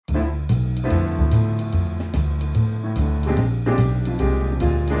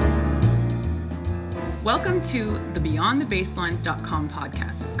Welcome to the BeyondTheBaselines.com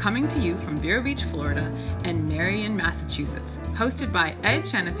podcast, coming to you from Vero Beach, Florida, and Marion, Massachusetts. Hosted by Ed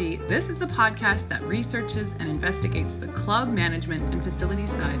Shanaphy, this is the podcast that researches and investigates the club management and facility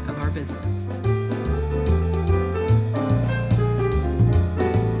side of our business.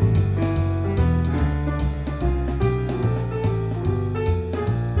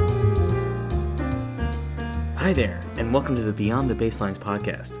 Hi there, and welcome to the Beyond the Baselines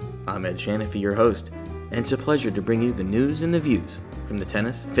podcast. I'm Ed Shanaphy, your host, and it's a pleasure to bring you the news and the views from the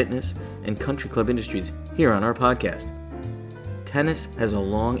tennis, fitness, and country club industries here on our podcast. Tennis has a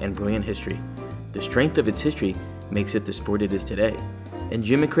long and brilliant history. The strength of its history makes it the sport it is today, and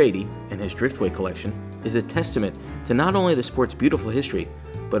Jim McCready and his Driftway collection is a testament to not only the sport's beautiful history,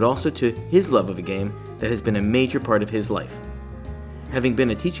 but also to his love of a game that has been a major part of his life. Having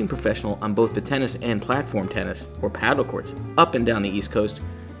been a teaching professional on both the tennis and platform tennis, or paddle courts, up and down the East Coast,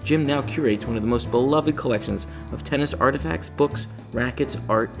 Jim now curates one of the most beloved collections of tennis artifacts, books, rackets,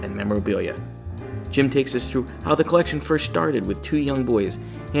 art, and memorabilia. Jim takes us through how the collection first started with two young boys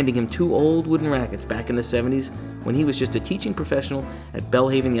handing him two old wooden rackets back in the 70s when he was just a teaching professional at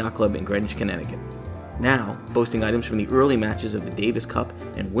Bellhaven Yacht Club in Greenwich, Connecticut. Now, boasting items from the early matches of the Davis Cup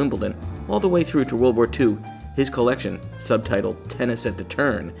and Wimbledon all the way through to World War II, his collection, subtitled Tennis at the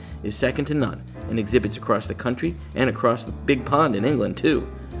Turn, is second to none and exhibits across the country and across the big pond in England,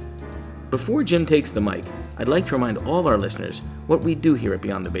 too. Before Jim takes the mic, I'd like to remind all our listeners what we do here at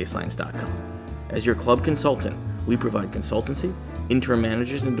BeyondTheBaselines.com. As your club consultant, we provide consultancy, interim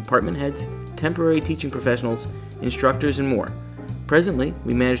managers and department heads, temporary teaching professionals, instructors, and more. Presently,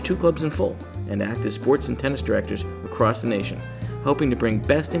 we manage 2 clubs in full and act as sports and tennis directors across the nation, helping to bring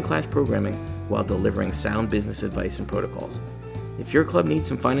best-in-class programming while delivering sound business advice and protocols. If your club needs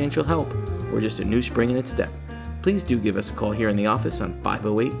some financial help or just a new spring in its step, please do give us a call here in the office on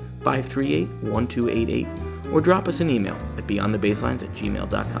 508-538-1288 or drop us an email at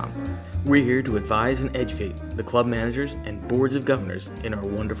beyondthebaselines@gmail.com. We're here to advise and educate the club managers and boards of governors in our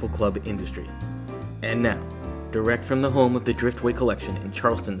wonderful club industry. And now, direct from the home of the Driftway Collection in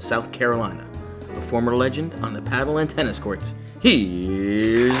Charleston, South Carolina, a former legend on the paddle and tennis courts,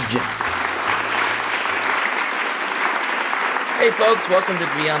 here's Jim. Hey folks, welcome to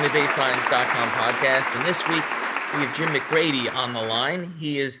the BeyondTheBaselines.com podcast, and this week we have Jim McCready on the line.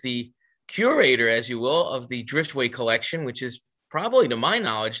 He is the curator, as you will, of the Driftway collection, which is probably, to my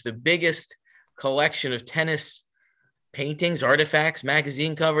knowledge, the biggest collection of tennis paintings, artifacts,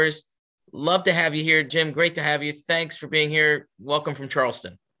 magazine covers. Love to have you here, Jim. Great to have you. Thanks for being here. Welcome from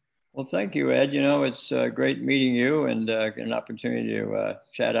Charleston. Well, thank you, Ed. You know, it's great meeting you and an opportunity to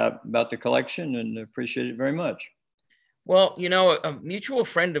chat out about the collection, and appreciate it very much. Well, you know, a mutual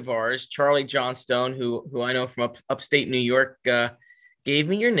friend of ours, Charlie Johnstone, who I know from upstate New York, gave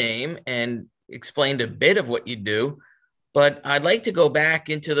me your name and explained a bit of what you do. But I'd like to go back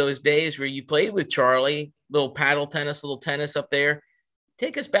into those days where you played with Charlie, little paddle tennis, little tennis up there.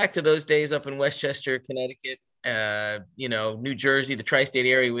 Take us back to those days up in Westchester, Connecticut, New Jersey, the tri-state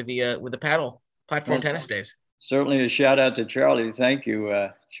area with the paddle platform tennis days. Certainly a shout out to Charlie. Thank you,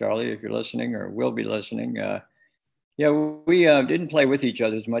 Charlie, if you're listening or will be listening. Yeah, we didn't play with each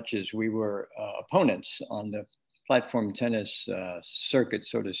other as much as we were opponents on the platform tennis circuit,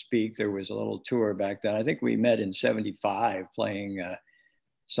 so to speak. There was a little tour back then. I think we met in '75 playing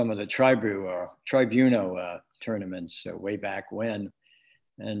some of the Tribuno tournaments way back when.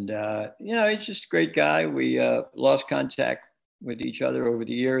 And, he's just a great guy. We lost contact with each other over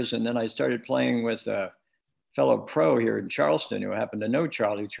the years. And then I started playing with a fellow pro here in Charleston who happened to know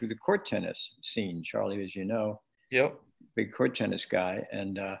Charlie through the court tennis scene. Charlie, as you know, yep, big court tennis guy.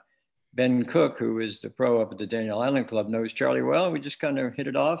 And Ben Cook, who is the pro up at the Daniel Island Club, knows Charlie well. We just kind of hit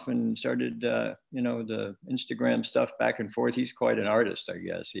it off and started, the Instagram stuff back and forth. He's quite an artist, I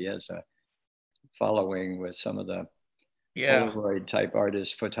guess. He has a following with some of the Polaroid type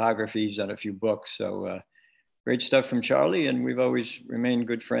artists, photographies, and a few books. So great stuff from Charlie. And we've always remained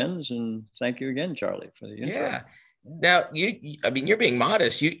good friends. And thank you again, Charlie, for the intro. Yeah. Now, you're being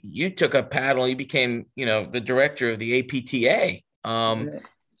modest. You took a paddle. You became, the director of the APTA.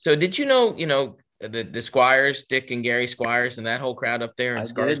 So did you know, the Squires, Dick and Gary Squires, and that whole crowd up there in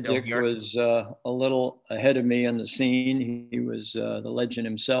Scarsdale? Dick was a little ahead of me on the scene. He was the legend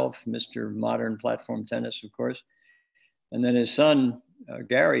himself, Mr. Modern Platform Tennis, of course. And then his son,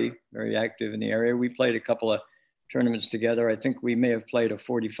 Gary, very active in the area. We played a couple of tournaments together. I think we may have played a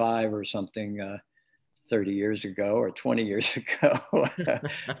 45 or something 30 years ago or 20 years ago.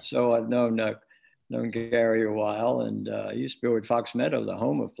 So I've known Gary a while, and I used to be at Fox Meadow, the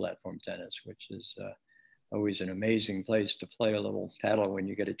home of platform tennis, which is always an amazing place to play a little paddle when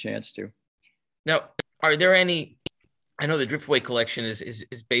you get a chance to. Now, are there any? I know the Driftway collection is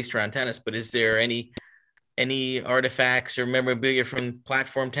based around tennis, but is there any artifacts or memorabilia from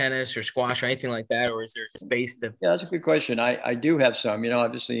platform tennis or squash or anything like that, or is there space to? Yeah, that's a good question. I do have some.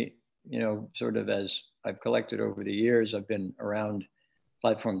 Obviously, sort of as I've collected over the years, I've been around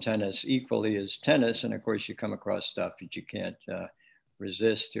platform tennis equally as tennis, and of course, you come across stuff that you can't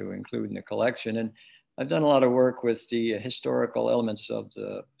resist to include in the collection. And I've done a lot of work with the historical elements of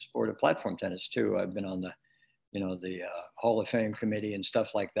the sport of platform tennis too. I've been on the Hall of Fame committee and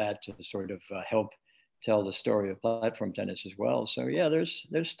stuff like that to sort of help tell the story of platform tennis as well. So yeah, there's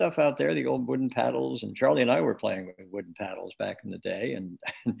stuff out there, the old wooden paddles, and Charlie and I were playing with wooden paddles back in the day, and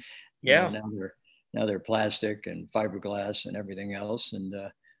Yeah. Now they're plastic and fiberglass and everything else. And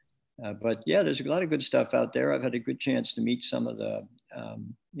but yeah, there's a lot of good stuff out there. I've had a good chance to meet some of the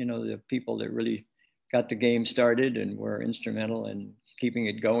the people that really got the game started and were instrumental in keeping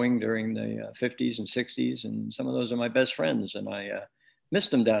it going during the 50s and 60s. And some of those are my best friends, and I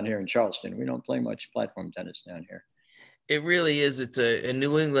missed them down here in Charleston. We don't play much platform tennis down here. It really is. It's a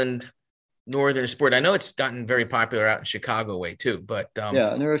New England northern sport. I know it's gotten very popular out in Chicago way too, but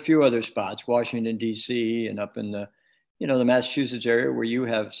yeah, and there are a few other spots, Washington, D.C., and up in the Massachusetts area where you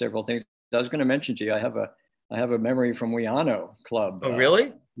have several things. I was going to mention to you, I have a memory from Wiano Club. Oh,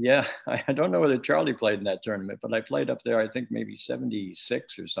 really? Yeah, I don't know whether Charlie played in that tournament, but I played up there, I think maybe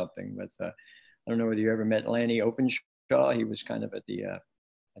 76 or something. With I don't know whether you ever met Lanny Openshaw. He was kind of at the,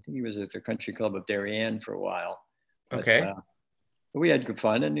 I think he was at the Country Club of Darien for a while. But, okay. We had good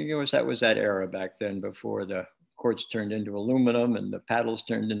fun, and that was that era back then before the courts turned into aluminum and the paddles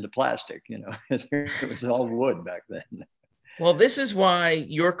turned into plastic. It was all wood back then. Well, this is why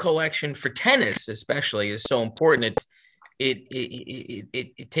your collection for tennis, especially, is so important.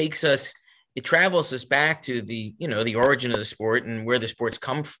 It takes us, it travels us back to the origin of the sport and where the sports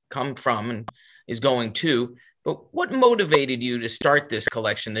come from and is going to. But what motivated you to start this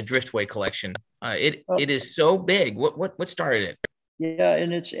collection, the Driftway collection? It is so big. What started it? Yeah,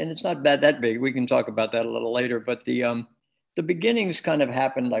 and it's not that big. We can talk about that a little later. But the beginnings kind of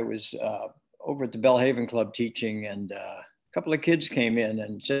happened. I was over at the Belhaven Club teaching, and a couple of kids came in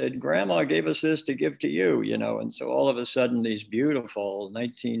and said, "Grandma gave us this to give to you," And so all of a sudden, these beautiful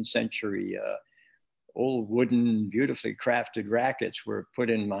 19th century old wooden, beautifully crafted rackets were put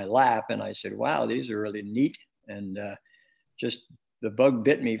in my lap, and I said, "Wow, these are really neat." And just the bug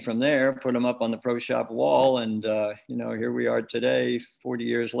bit me from there, put them up on the Pro Shop wall. And, here we are today, 40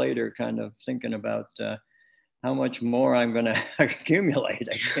 years later, kind of thinking about how much more I'm going to accumulate.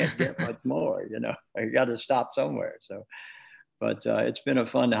 I can't get much more, I got to stop somewhere. So, but it's been a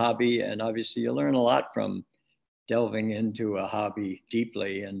fun hobby. And obviously you learn a lot from delving into a hobby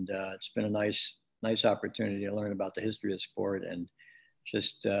deeply. And it's been a nice opportunity to learn about the history of sport. And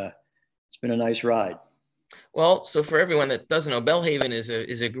just, it's been a nice ride. Well, so for everyone that doesn't know, Belhaven is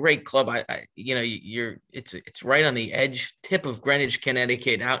a great club. It's right on the tip of Greenwich,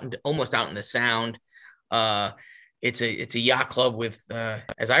 Connecticut, almost out in the Sound. It's a yacht club with,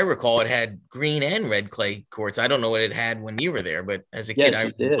 as I recall, it had green and red clay courts. I don't know what it had when you were there, but as a kid, I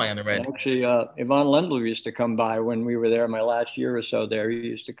would play on the red. And actually, Yvonne Lendl used to come by when we were there. My last year or so there, he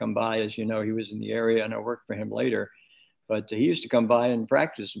used to come by. As you know, he was in the area, and I worked for him later. But he used to come by and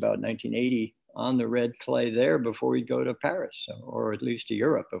practice about 1980. On the red clay there before he'd go to Paris, or at least to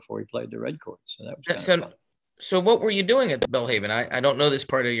Europe before he played the red court. So that was kind of fun. So what were you doing at Belhaven? I don't know this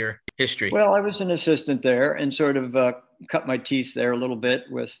part of your history. Well, I was an assistant there and sort of cut my teeth there a little bit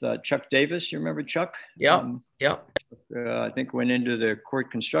with Chuck Davis. You remember Chuck? Yeah. I think went into the court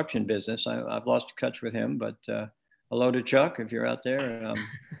construction business. I've lost touch with him, but hello to Chuck if you're out there.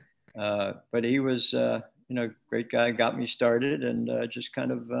 But he was, great guy, got me started, and just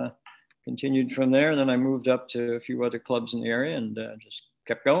kind of continued from there. And then I moved up to a few other clubs in the area and just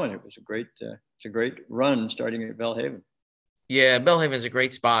kept going. It was it's a great run starting at Belhaven. Yeah, Belhaven is a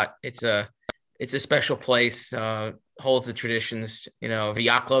great spot. It's a special place, holds the traditions, of a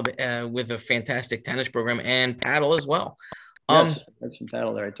yacht club with a fantastic tennis program and paddle as well. Yes, I had some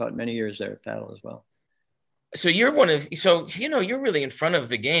paddle there. I taught many years there at paddle as well. So you're you're really in front of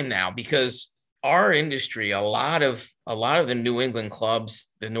the game now, because our industry, a lot of the New England clubs,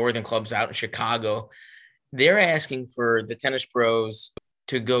 the northern clubs out in Chicago, they're asking for the tennis pros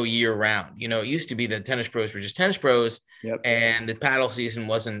to go year round. It used to be that tennis pros were just tennis pros, and the paddle season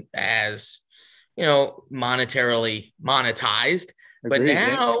wasn't as, monetarily monetized. Agreed,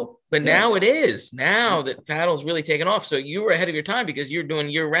 but now it is. Now that paddle's really taken off. So you were ahead of your time because you're doing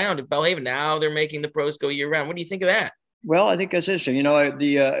year round at Belhaven. Now they're making the pros go year round. What do you think of that? Well, I think that's interesting.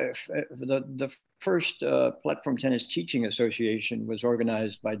 The first Platform Tennis Teaching Association was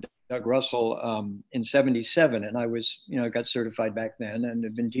organized by Doug Russell in '77, and I was, got certified back then, and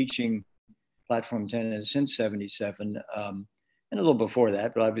have been teaching platform tennis since '77, and a little before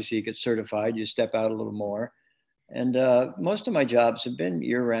that. But obviously, you get certified, you step out a little more, and most of my jobs have been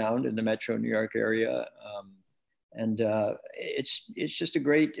year-round in the Metro New York area. And it's just a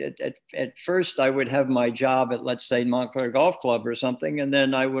great, at first I would have my job at, let's say, Montclair Golf Club or something. And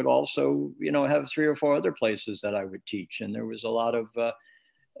then I would also, have 3 or 4 other places that I would teach. And there was a lot of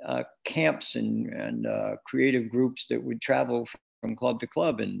camps and creative groups that would travel from club to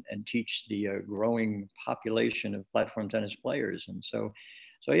club and teach the growing population of platform tennis players. And so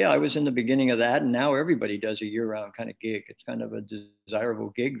yeah, I was in the beginning of that. And now everybody does a year-round kind of gig. It's kind of a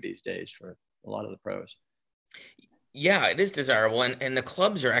desirable gig these days for a lot of the pros. Yeah, it is desirable, and the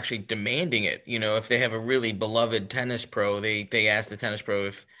clubs are actually demanding it. If they have a really beloved tennis pro, they ask the tennis pro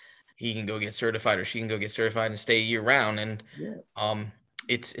if he can go get certified or she can go get certified and stay year round. And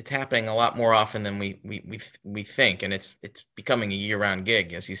it's happening a lot more often than we think, and it's becoming a year round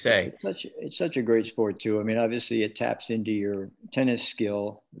gig, as you say. It's such a great sport too. I mean, obviously it taps into your tennis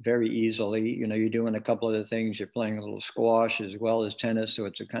skill very easily. You're doing a couple of the things. You're playing a little squash as well as tennis, so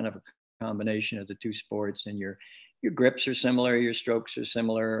it's a kind of a combination of the two sports, and your grips are similar, your strokes are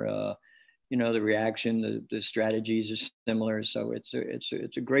similar, the reaction, the strategies are similar. So it's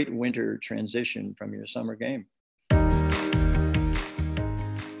a great winter transition from your summer game.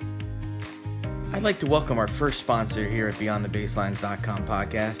 I'd like to welcome our first sponsor here at BeyondTheBaselines.com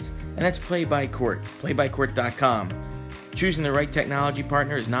podcast, and that's Play by Court, playbycourt.com. Choosing the right technology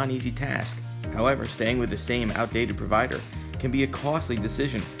partner is not an easy task. However, staying with the same outdated provider can be a costly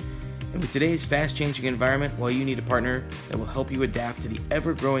decision. And with today's fast-changing environment, you need a partner that will help you adapt to the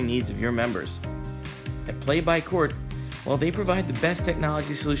ever-growing needs of your members. At Play by Court, they provide the best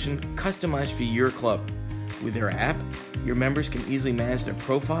technology solution customized for your club. With their app, your members can easily manage their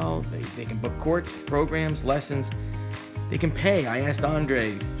profile, they can book courts, programs, lessons. They can pay. I asked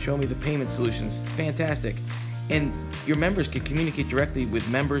Andre, show me the payment solutions. It's fantastic. And your members can communicate directly with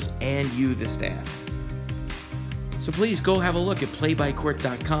members and you, the staff. So please go have a look at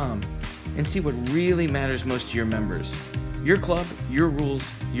playbycourt.com and see what really matters most to your members. Your club, your rules,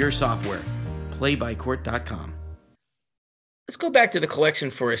 your software. Playbycourt.com. Let's go back to the collection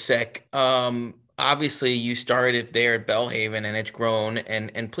for a sec. Obviously, you started there at Belhaven and it's grown.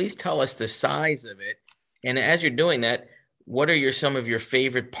 And please tell us the size of it. And as you're doing that, what are some of your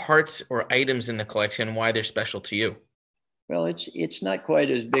favorite parts or items in the collection and why they're special to you? Well, it's not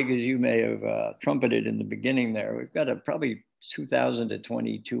quite as big as you may have trumpeted in the beginning there. We've got probably 2,000 to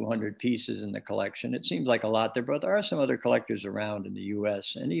 2,200 pieces in the collection. It seems like a lot there, but there are some other collectors around in the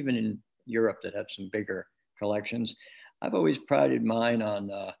US and even in Europe that have some bigger collections. I've always prided mine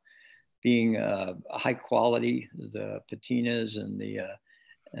on being high quality. The patinas and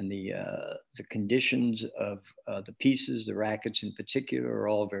the conditions of the pieces, the rackets in particular, are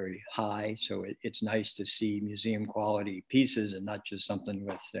all very high. So it's nice to see museum quality pieces and not just something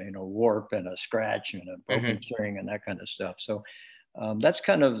with warp and a scratch and a broken string and that kind of stuff. So that's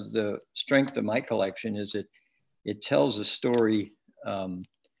kind of the strength of my collection, is it tells a story,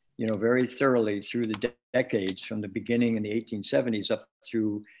 very thoroughly through the decades, from the beginning in the 1870s up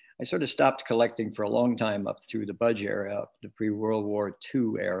through. I sort of stopped collecting for a long time up through the Budge era, the pre-World War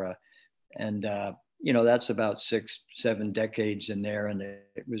II era. And, that's about 6-7 decades in there. And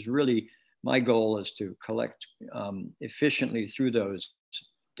it was really, my goal is to collect efficiently through those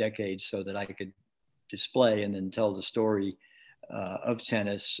decades so that I could display and then tell the story of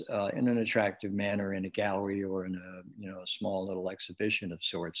tennis in an attractive manner in a gallery or in a small little exhibition of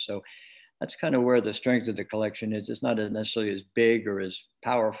sorts. So that's kind of where the strength of the collection is. It's not necessarily as big or as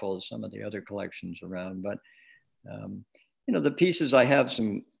powerful as some of the other collections around, but the pieces, I have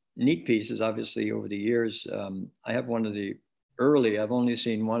some neat pieces, obviously, over the years. I have one of the early, I've only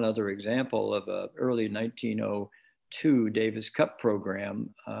seen one other example of a early 1902 Davis Cup program.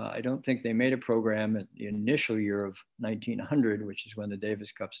 I don't think they made a program at the initial year of 1900, which is when the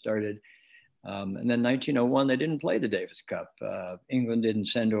Davis Cup started. And then 1901, they didn't play the Davis Cup. England didn't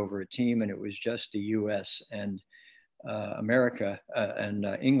send over a team, and it was just the US and America and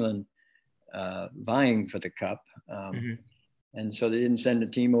England vying for the cup. And so they didn't send a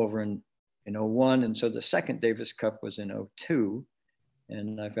team over in 01. And so the second Davis Cup was in 02.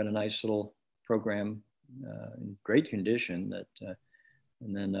 And I've got a nice little program in great condition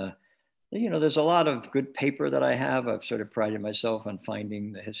and then there's a lot of good paper that I have. I've sort of prided myself on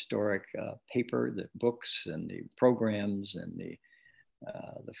finding the historic paper, the books and the programs and the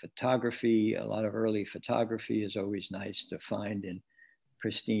photography. A lot of early photography is always nice to find in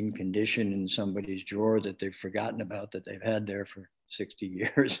pristine condition in somebody's drawer that they've forgotten about, that they've had there for 60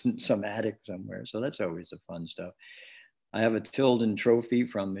 years in some attic somewhere. So that's always the fun stuff. I have a Tilden trophy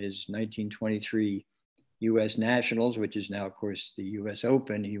from his 1923 U.S. Nationals, which is now, of course, the U.S.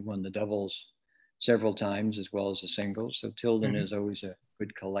 Open. He won the doubles several times as well as the singles. So Tilden is always a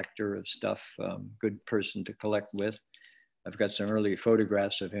good collector of stuff, good person to collect with. I've got some early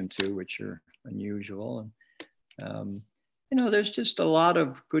photographs of him too, which are unusual. And, there's just a lot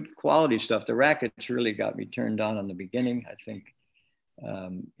of good quality stuff. The rackets really got me turned on in the beginning. I think,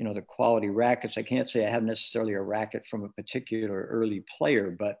 the quality rackets, I can't say I have necessarily a racket from a particular early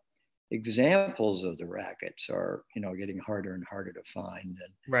player, but examples of the rackets are, getting harder and harder to find.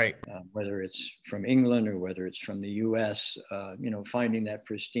 And right. Whether it's from England or whether it's from the US, finding that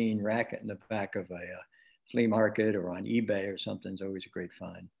pristine racket in the back of a flea market or on eBay or something is always a great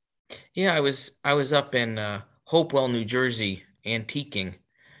find. Yeah, I was up in Hopewell, New Jersey, antiquing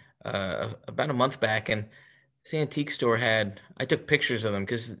about a month back, and this antique store I took pictures of them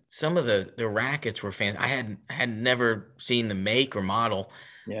because some of the rackets were fantastic. I had never seen the make or model.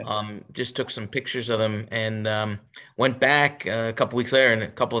 Yeah. Just took some pictures of them and went back a couple weeks later, and a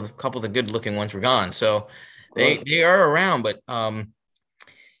couple of the good looking ones were gone. So they are around, but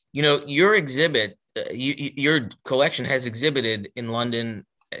your exhibit, your collection has exhibited in London,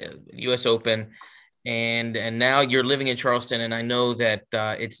 U.S. Open, and now you're living in Charleston, and I know that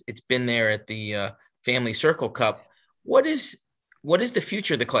it's been there at the Family Circle Cup. What is the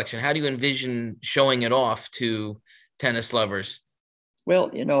future of the collection? How do you envision showing it off to tennis lovers?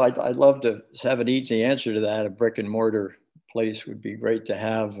 Well, I'd love to have an easy answer to that. A brick and mortar place would be great to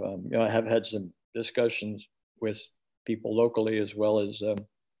have. I have had some discussions with people locally as well as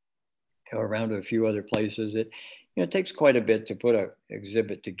around a few other places. It takes quite a bit to put an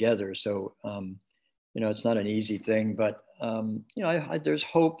exhibit together. So, it's not an easy thing, but, there's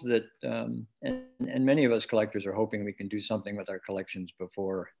hope that, and many of us collectors are hoping we can do something with our collections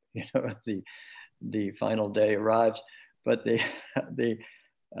before, the final day arrives. But the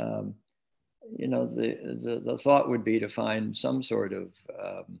thought would be to find some sort of,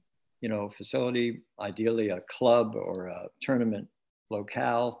 facility, ideally a club or a tournament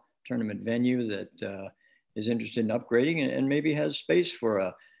locale, tournament venue that is interested in upgrading and maybe has space for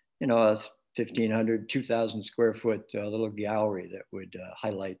a 1,500, 2,000 square foot little gallery that would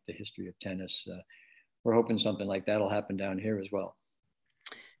highlight the history of tennis. We're hoping something like that'll happen down here as well.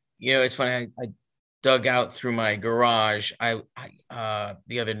 It's funny. I dug out through my garage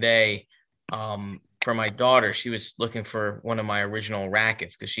the other day for my daughter. She was looking for one of my original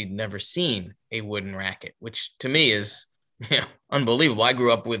rackets because she'd never seen a wooden racket, which to me is unbelievable. I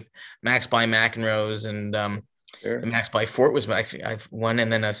grew up with Max by McEnroe's and the Max by Fort was actually I've one,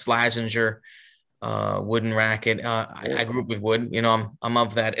 and then a Slazenger wooden racket. I grew up with wood. I'm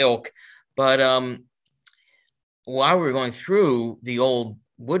of that ilk. But while we were going through the old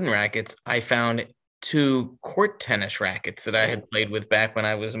wooden rackets, I found 2 court tennis rackets that I had played with back when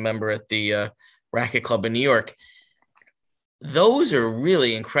I was a member at the Racket Club in New York. Those are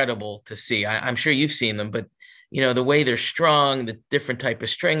really incredible to see. I'm sure you've seen them, but the way they're strung, the different type of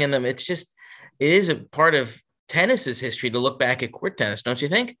string in them, it is a part of tennis's history to look back at court tennis, don't you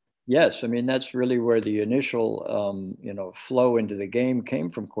think? Yes, I mean that's really where the initial flow into the game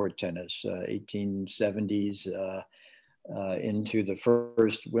came from, court tennis, 1870s. Into the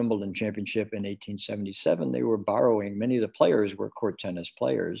first Wimbledon championship in 1877, they were borrowing. Many of the players were court tennis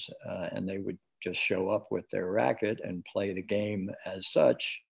players, and they would just show up with their racket and play the game as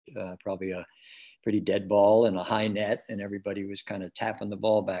such. Probably a pretty dead ball and a high net, and everybody was kind of tapping the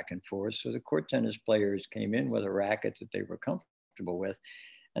ball back and forth. So the court tennis players came in with a racket that they were comfortable with.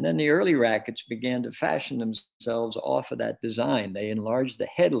 And then the early rackets began to fashion themselves off of that design. They enlarged the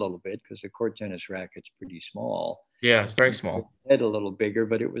head a little bit because the court tennis racket's pretty small. Yeah, it's very small. The head a little bigger,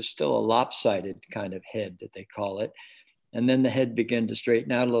 but it was still a lopsided kind of head that they call it. And then the head began to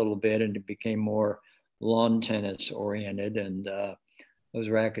straighten out a little bit, and it became more lawn tennis oriented. And those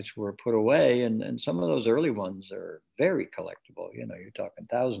rackets were put away. And some of those early ones are very collectible. You're talking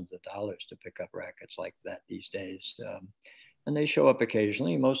thousands of dollars to pick up rackets like that these days. And they show up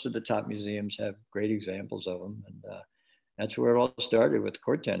occasionally. Most of the top museums have great examples of them. And that's where it all started, with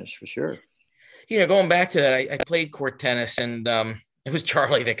court tennis, for sure. Going back to that, I played court tennis, and it was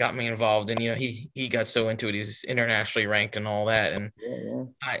Charlie that got me involved. And, he got so into it. He's internationally ranked and all that. And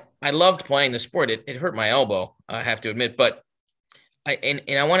I loved playing the sport. It hurt my elbow, I have to admit. But I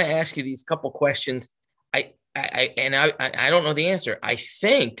want to ask you these couple questions. I don't know the answer. I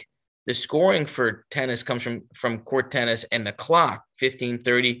think the scoring for tennis comes from court tennis and the clock, 15,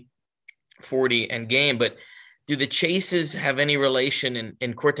 30, 40 and game. But Do the chases have any relation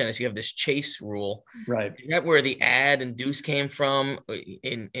in court tennis? You have this chase rule. Right. Is that where the ad and deuce came from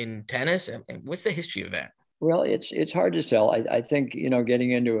in tennis? And what's the history of that? Well, it's hard to tell. I think,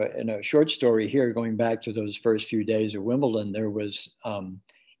 getting into in a short story here, going back to those first few days of Wimbledon, there was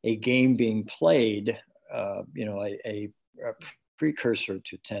a game being played, a precursor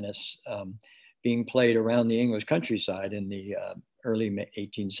to tennis, being played around the English countryside in the early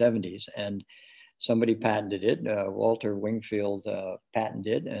 1870s. And somebody patented it. Walter Wingfield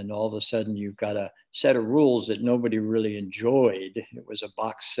patented, and all of a sudden you've got a set of rules that nobody really enjoyed. It was a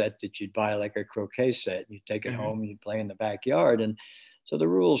box set that you'd buy like a croquet set. You'd take it home and you'd play in the backyard. And so the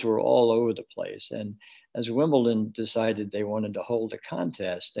rules were all over the place. And as Wimbledon decided they wanted to hold a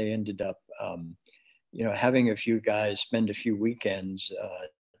contest, they ended up, having a few guys spend a few weekends at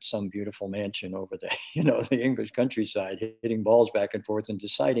some beautiful mansion over the, the English countryside, hitting balls back and forth and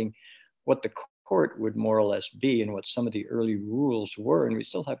deciding what the court would more or less be and what some of the early rules were. And we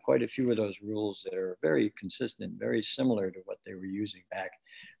still have quite a few of those rules that are very consistent, very similar to what they were using back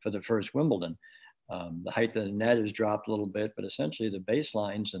for the first Wimbledon. The height of the net has dropped a little bit, but essentially the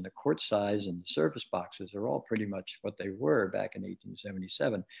baselines and the court size and the surface boxes are all pretty much what they were back in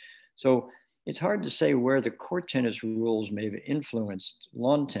 1877. So it's hard to say where the court tennis rules may have influenced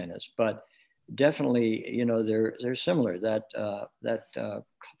lawn tennis, but definitely, they're similar. That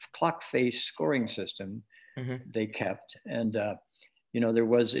clock face scoring system they kept, and there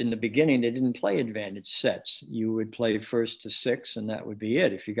was, in the beginning, they didn't play advantage sets. You would play first to 6, and that would be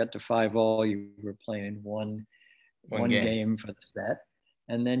it. If you got to 5-all, you were playing one game for the set,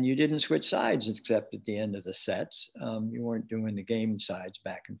 and then you didn't switch sides except at the end of the sets. You weren't doing the game sides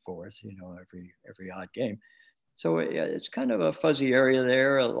back and forth, every odd game. So it's kind of a fuzzy area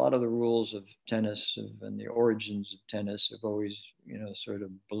there. A lot of the rules of tennis and the origins of tennis have always, sort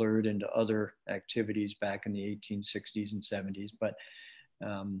of blurred into other activities back in the 1860s and 70s. But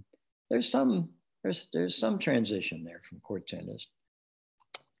there's some transition there from court tennis.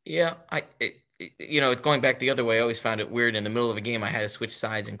 Yeah, going back the other way, I always found it weird. In the middle of a game, I had to switch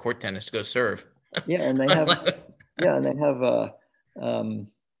sides in court tennis to go serve. Yeah, and they have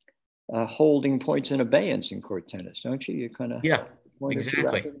holding points in abeyance in court tennis, don't you? You kind of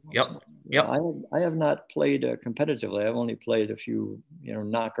exactly. Yep. I have not played competitively. I've only played a few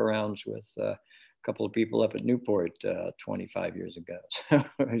knockarounds with a couple of people up at Newport 25 years ago.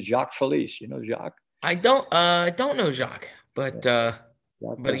 Jacques Felice, Jacques? I don't know Jacques, but Jacques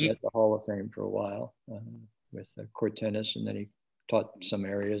was at the Hall of Fame for a while with court tennis, and then he taught some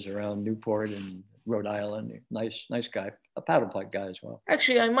areas around Newport and Rhode Island. Nice guy, a paddle puck guy as well.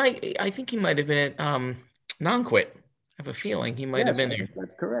 Actually, I think he might have been at Non-Quit. I have a feeling he might have been there.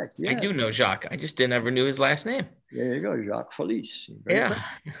 That's correct. Yes. I do know Jacques. I just never knew his last name. There you go, Jacques Felice. Yeah.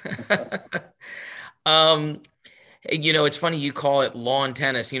 It's funny you call it lawn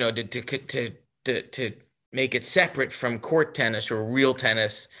tennis. To make it separate from court tennis or real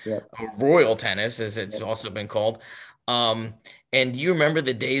tennis, or royal tennis, as it's also been called. And do you remember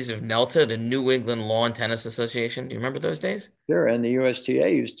the days of NELTA, the New England Lawn Tennis Association? Do you remember those days? Sure. And the USTA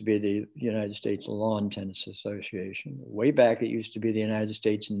used to be the United States Lawn Tennis Association. Way back, it used to be the United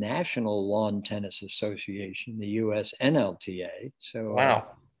States National Lawn Tennis Association, the USNLTA. So wow.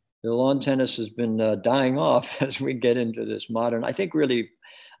 The lawn tennis has been dying off as we get into this modern. I think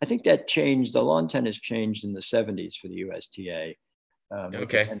that changed. The lawn tennis changed in the 70s for the USTA.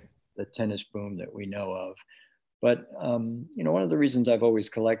 The tennis boom that we know of. But, one of the reasons I've always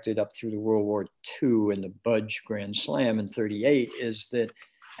collected up through the World War II and the Budge Grand Slam in 38 is that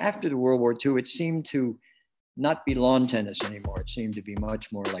after the World War II, it seemed to not be lawn tennis anymore. It seemed to be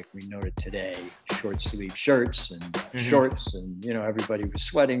much more like we know it today, short sleeve shirts and shorts, and, everybody was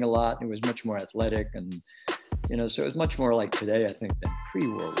sweating a lot. It was much more athletic, and, so it was much more like today, I think, than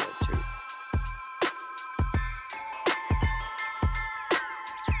pre-World War II.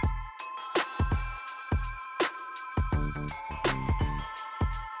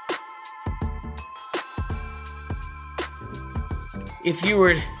 If you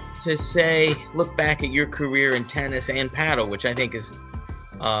were to say, look back at your career in tennis and paddle, which I think is,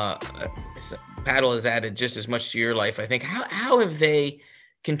 paddle has added just as much to your life, I think, how have they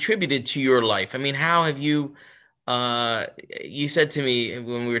contributed to your life? I mean, how have you, you said to me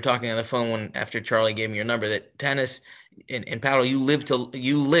when we were talking on the phone after Charlie gave me your number, that tennis and paddle, you live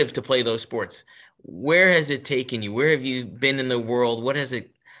to play those sports. Where has it taken you? Where have you been in the world? What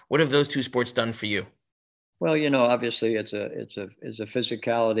have those two sports done for you? Well, obviously it's a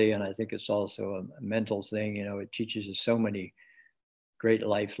physicality, and I think it's also a mental thing. It teaches us so many great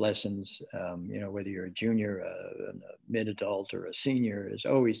life lessons. Whether you're a junior, a mid-adult, or a senior, is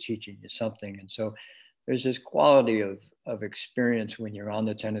always teaching you something. And so there's this quality of experience when you're on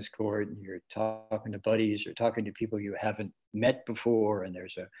the tennis court and you're talking to buddies or talking to people you haven't met before, and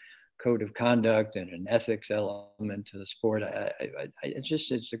there's a code of conduct and an ethics element to the sport.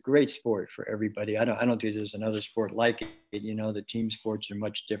 It's a great sport for everybody. I don't think there's another sport like it. You know, the team sports are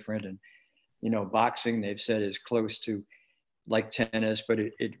much different, and you know, boxing they've said is close to like tennis, but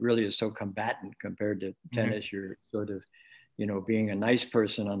it really is so combatant compared to tennis. Mm-hmm. You're sort of, you know, being a nice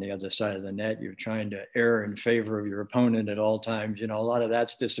person on the other side of the net. You're trying to err in favor of your opponent at all times. You know, a lot of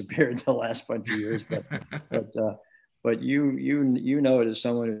that's disappeared in the last bunch of years, but you know it as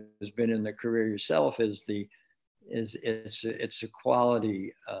someone who's been in the career yourself, it's a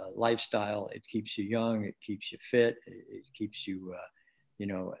quality lifestyle. It keeps you young, it keeps you fit, it keeps you you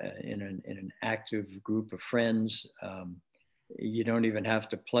know, in an active group of friends. You don't even have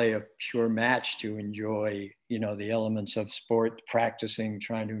to play a pure match to enjoy, you know, the elements of sport, practicing,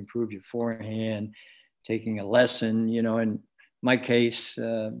 trying to improve your forehand, taking a lesson, you know, in my case,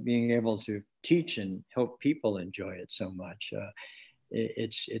 being able to teach and help people enjoy it so much.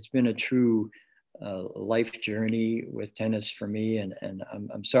 It's been a true life journey with tennis for me. And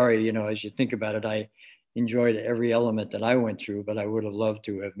I'm sorry, you know, as you think about it, I enjoyed every element that I went through, but I would have loved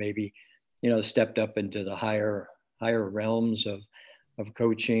to have maybe, you know, stepped up into the higher realms of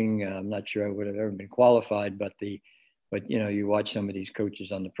coaching. I'm not sure I would have ever been qualified, but you know, you watch some of these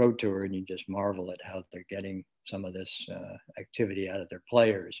coaches on the pro tour and you just marvel at how they're getting some of this activity out of their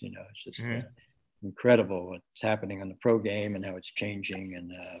players. You know, it's just incredible what's happening on the pro game and how it's changing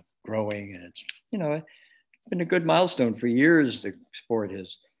and growing. And it's, you know, it's been a good milestone for years. The sport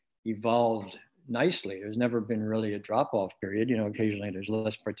has evolved nicely. There's never been really a drop-off period. You know, occasionally there's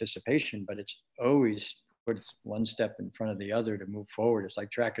less participation, but it's always puts one step in front of the other to move forward. It's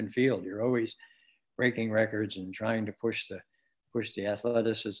like track and field. You're always breaking records and trying to push the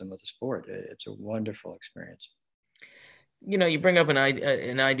athleticism of the sport. It's a wonderful experience. You know, you bring up an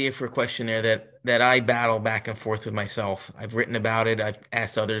idea for a question there that I battle back and forth with myself. I've written about it. I've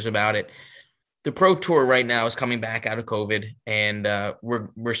asked others about it. The pro tour right now is coming back out of COVID, and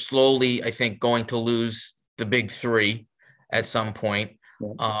we're slowly, I think, going to lose the big three at some point.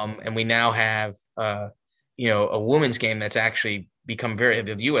 Yeah. And we now have, you know, a women's game that's actually become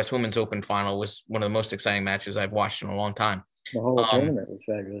the U.S. Women's Open final was one of the most exciting matches I've watched in a long time. The whole tournament was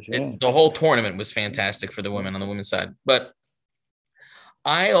fabulous. Yeah. The whole tournament was fantastic for the women on the women's side. But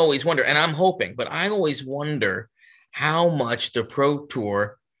I always wonder, and I'm hoping, but I always wonder how much the pro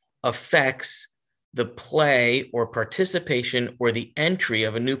tour affects the play or participation or the entry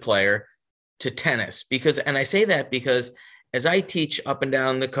of a new player to tennis. Because, and I say that because as I teach up and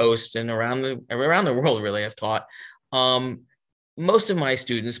down the coast and around the world, really, I've taught, most of my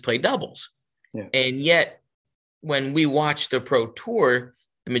students play doubles. Yeah. And yet when we watch the pro tour,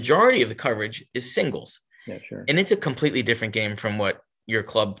 the majority of the coverage is singles. Yeah, sure. And it's a completely different game from what your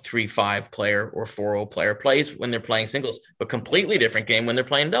club 3-5 player or 4-0 player plays when they're playing singles, but completely different game when they're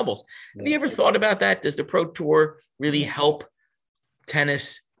playing doubles. Yeah. Have you ever thought about that? Does the pro tour really help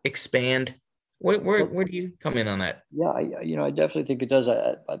tennis expand? Where do you come in on that? Yeah, I definitely think it does.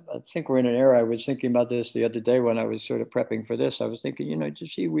 I think we're in an era. I was thinking about this the other day when I was sort of prepping for this. I was thinking,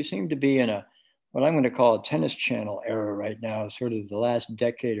 we seem to be in what I'm going to call a tennis channel era right now, sort of the last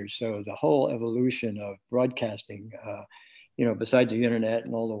decade or so. The whole evolution of broadcasting, besides the internet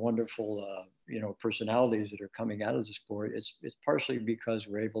and all the wonderful, personalities that are coming out of the sport, it's partially because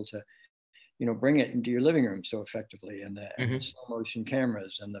we're able to bring it into your living room so effectively, and the slow motion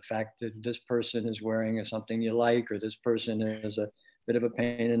cameras, and the fact that this person is wearing something you like, or this person is a bit of a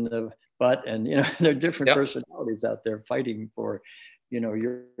pain in the butt, and there are different personalities out there fighting for,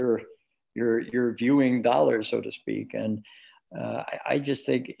 your viewing dollars, so to speak. And I just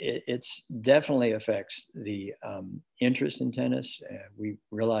think it's definitely affects the interest in tennis. We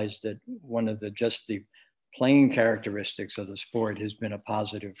realized that one of the playing characteristics of the sport has been a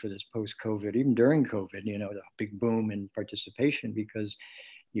positive for this post-COVID, even during COVID, the big boom in participation, because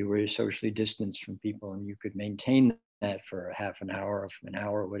you were socially distanced from people and you could maintain that for a half an hour,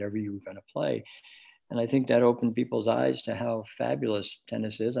 whatever you were going to play. And I think that opened people's eyes to how fabulous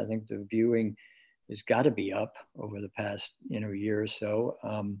tennis is. I think the viewing has got to be up over the past, year or so.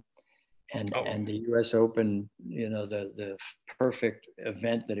 And the US Open, the perfect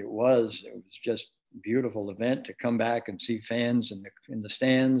event that it was just beautiful event to come back and see fans in the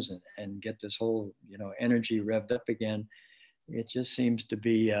stands and get this whole energy revved up again. It just seems to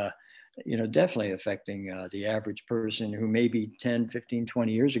be definitely affecting the average person who maybe 10, 15,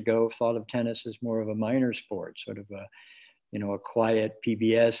 20 years ago thought of tennis as more of a minor sport, sort of a quiet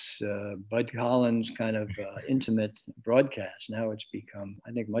PBS Bud Collins kind of intimate broadcast. Now it's become,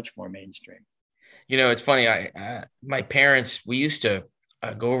 I think, much more mainstream. It's funny. My parents, we used to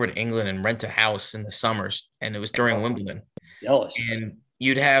go over to England and rent a house in the summers, and it was during Wimbledon. Jealous. And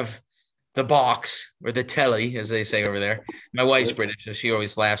you'd have the box or the telly, as they say over there. My wife's British, so she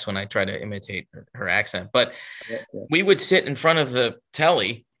always laughs when I try to imitate her accent. But we would sit in front of the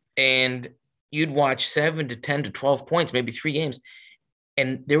telly, and you'd watch 7 to 10 to 12 points, maybe 3 games,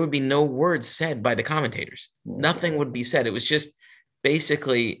 and there would be no words said by the commentators. Nothing would be said. It was just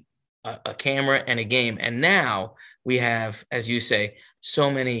basically a camera and a game. And now we have, as you say,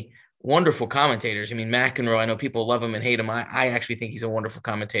 so many wonderful commentators. I mean, McEnroe, I know people love him and hate him. I actually think he's a wonderful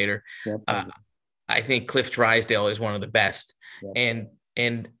commentator. I think Cliff Drysdale is one of the best. And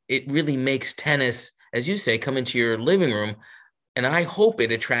it really makes tennis, as you say, come into your living room. And I hope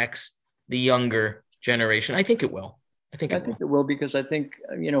it attracts the younger generation. I think it will. I think it will, because I think,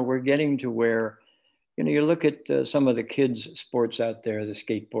 we're getting to where, you look at some of the kids' sports out there, the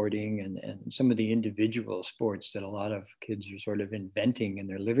skateboarding and some of the individual sports that a lot of kids are sort of inventing in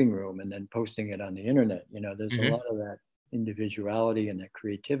their living room and then posting it on the internet. There's a lot of that individuality and that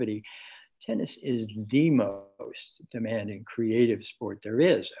creativity. Tennis is the most demanding creative sport there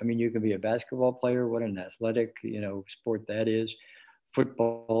is. I mean, you can be a basketball player, what an athletic, sport that is.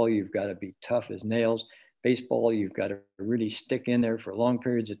 Football, you've got to be tough as nails. Baseball, you've got to really stick in there for long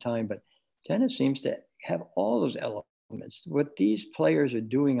periods of time. But tennis seems to have all those elements. What these players are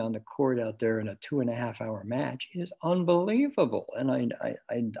doing on the court out there in a 2.5-hour match is unbelievable. And I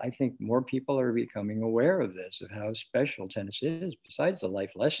think more people are becoming aware of this, of how special tennis is, besides the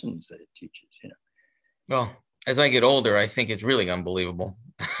life lessons that it teaches, Well, as I get older, I think it's really unbelievable.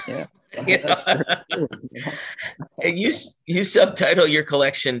 Yeah. You subtitle your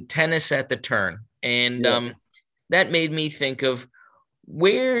collection Tennis at the Turn. And that made me think of,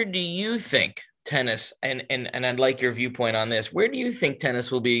 where do you think tennis, and I'd like your viewpoint on this, where do you think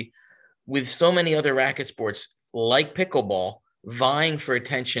tennis will be with so many other racket sports like pickleball vying for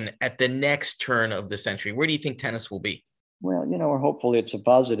attention at the next turn of the century? Where do you think tennis will be? Well, hopefully it's a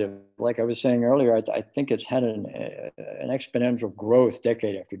positive. Like I was saying earlier, I think it's had an exponential growth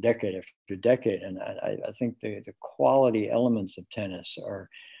decade after decade after decade. And I think the quality elements of tennis are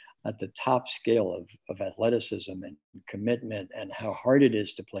at the top scale of athleticism and commitment, and how hard it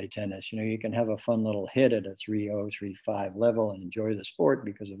is to play tennis. You can have a fun little hit at a 3.0, 3.5 level and enjoy the sport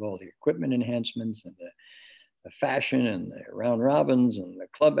because of all the equipment enhancements and the fashion and the round robins and the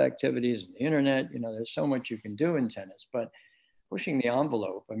club activities and the internet. There's so much you can do in tennis, but pushing the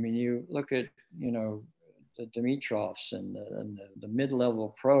envelope. I mean, you look at, the Dimitrovs and the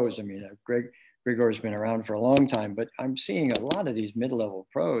mid-level pros. I mean, Grigor's been around for a long time, but I'm seeing a lot of these mid-level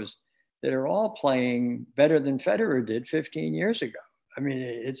pros that are all playing better than Federer did 15 years ago. I mean,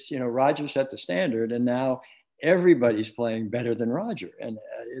 it's, Roger set the standard, and now everybody's playing better than Roger. And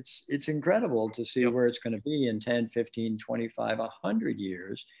it's incredible to see where it's going to be in 10, 15, 25, 100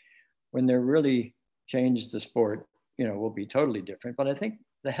 years, when they're really changed the sport, will be totally different. But I think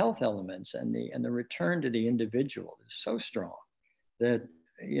the health elements and the return to the individual is so strong that,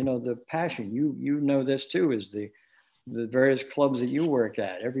 the passion, you know this too, is the various clubs that you work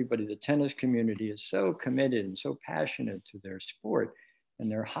at. Everybody, the tennis community is so committed and so passionate to their sport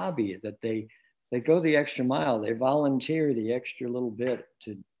and their hobby that they go the extra mile. They volunteer the extra little bit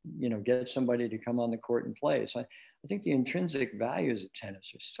to, get somebody to come on the court and play. So I think the intrinsic values of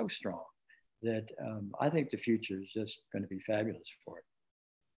tennis are so strong that I think the future is just going to be fabulous for it.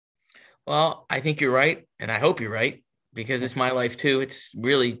 Well, I think you're right, and I hope you're right, because it's my life too. It's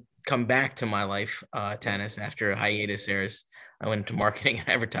really come back to my life, tennis, after a hiatus there. I went into marketing and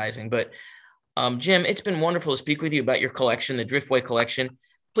advertising. But Jim, it's been wonderful to speak with you about your collection, the Driftway collection.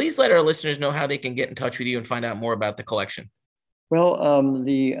 Please let our listeners know how they can get in touch with you and find out more about the collection. Well,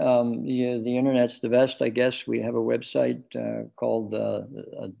 the internet's the best, I guess. We have a website called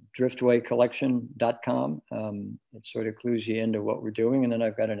driftwaycollection.com. It sort of clues you into what we're doing. And then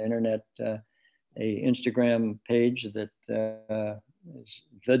I've got an internet, a Instagram page that is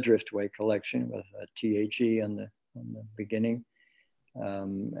the Driftway Collection with a THE on the beginning.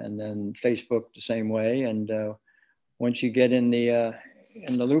 And then Facebook the same way. And once you get in the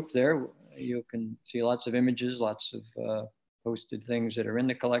loop there, you can see lots of images, lots of posted things that are in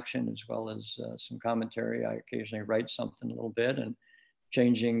the collection, as well as some commentary. I occasionally write something a little bit and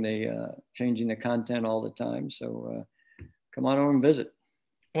changing the content all the time. So come on over and visit.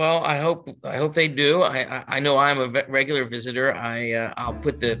 Well, I hope they do. I know I'm a regular visitor. I'll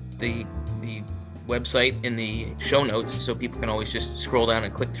put the website in the show notes so people can always just scroll down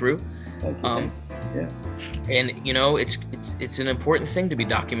and click through. Yeah. And it's an important thing to be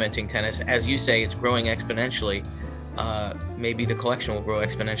documenting tennis. As you say, it's growing exponentially. maybe the collection will grow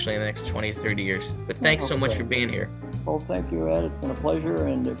exponentially in the next 20 to 30 years. But thanks so much for being here. Well, thank you, Ed. It's been a pleasure.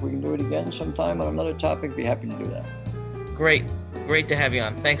 And if we can do it again sometime on another topic, be happy to do that. Great to have you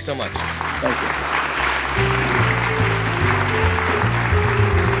on. Thanks so much. Thank you.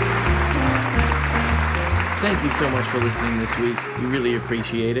 Thank you so much for listening this week. We really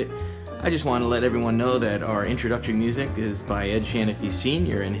appreciate it. I just want to let everyone know that our introductory music is by Ed Shanaphy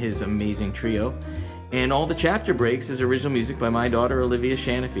Sr. and his amazing trio. And all the chapter breaks is original music by my daughter, Olivia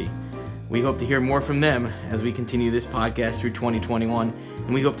Shanaphy. We hope to hear more from them as we continue this podcast through 2021,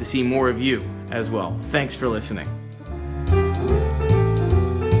 and we hope to see more of you as well. Thanks for listening.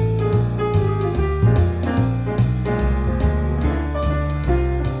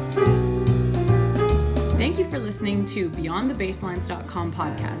 Thank you for listening to BeyondTheBaselines.com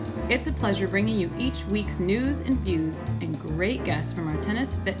podcast. It's a pleasure bringing you each week's news and views and great guests from our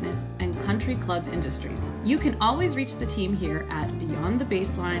tennis, fitness, and country club industries. You can always reach the team here at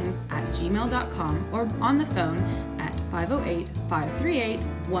BeyondTheBaselines@gmail.com or on the phone at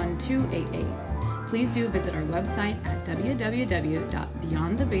 508-538-1288. Please do visit our website at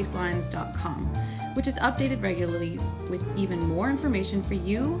www.beyondthebaselines.com, which is updated regularly with even more information for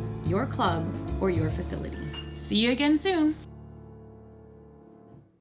you, your club, or your facility. See you again soon.